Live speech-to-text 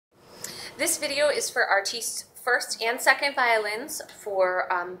This video is for artistes first and second violins for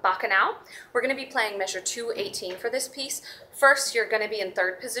Bacchanale. We're going to be playing measure 218 for this piece. First, you're going to be in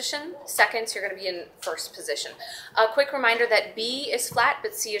third position. Second, you're going to be in first position. A quick reminder that B is flat,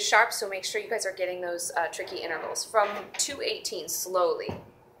 but C is sharp, so make sure you guys are getting those tricky intervals. From 218, slowly.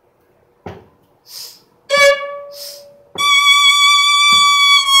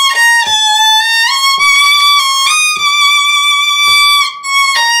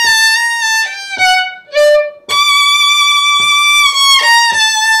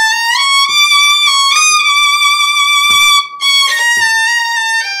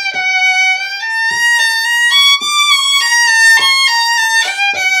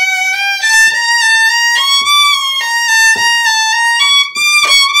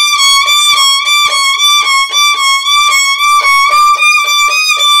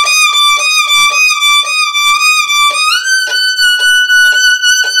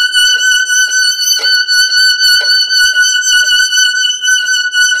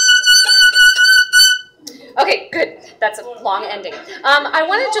 Okay, good. That's a long ending. I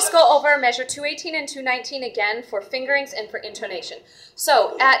want to just go over measure 218 and 219 again for fingerings and for intonation.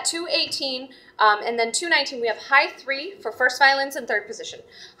 So at 218 and then 219, we have high 3 for first violins in third position.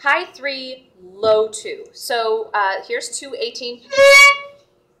 High 3, low 2. So here's 218.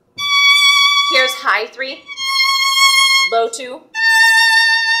 Here's high 3, low 2.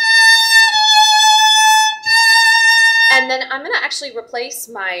 And then I'm going to actually replace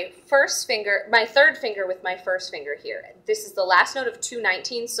my third finger with my first finger here. This is the last note of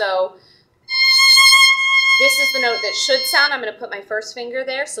 219, so this is the note that should sound. I'm going to put my first finger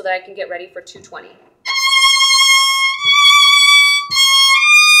there so that I can get ready for 220.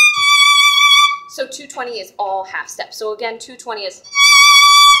 So 220 is all half steps. So again, 220 is...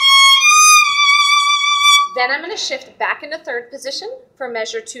 Then I'm going to shift back into third position for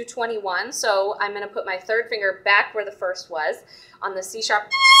measure 221. So I'm going to put my third finger back where the first was on the C sharp,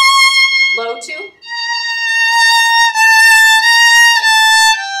 low 2.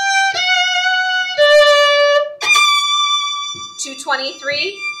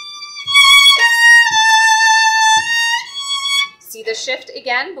 (223). See the shift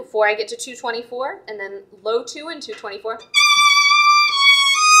again before I get to 224, and then low 2 and 224.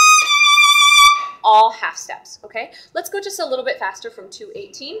 All half steps, okay? Let's go just a little bit faster from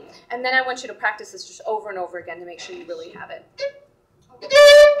 218, and then I want you to practice this just over and over again to make sure you really have it.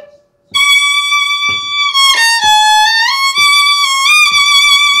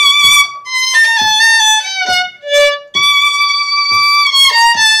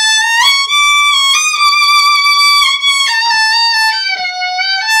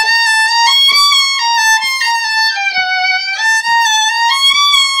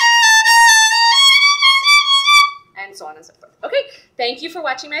 So on and so forth. Okay, thank you for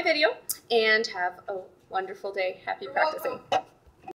watching my video, and have a wonderful day. Happy practicing.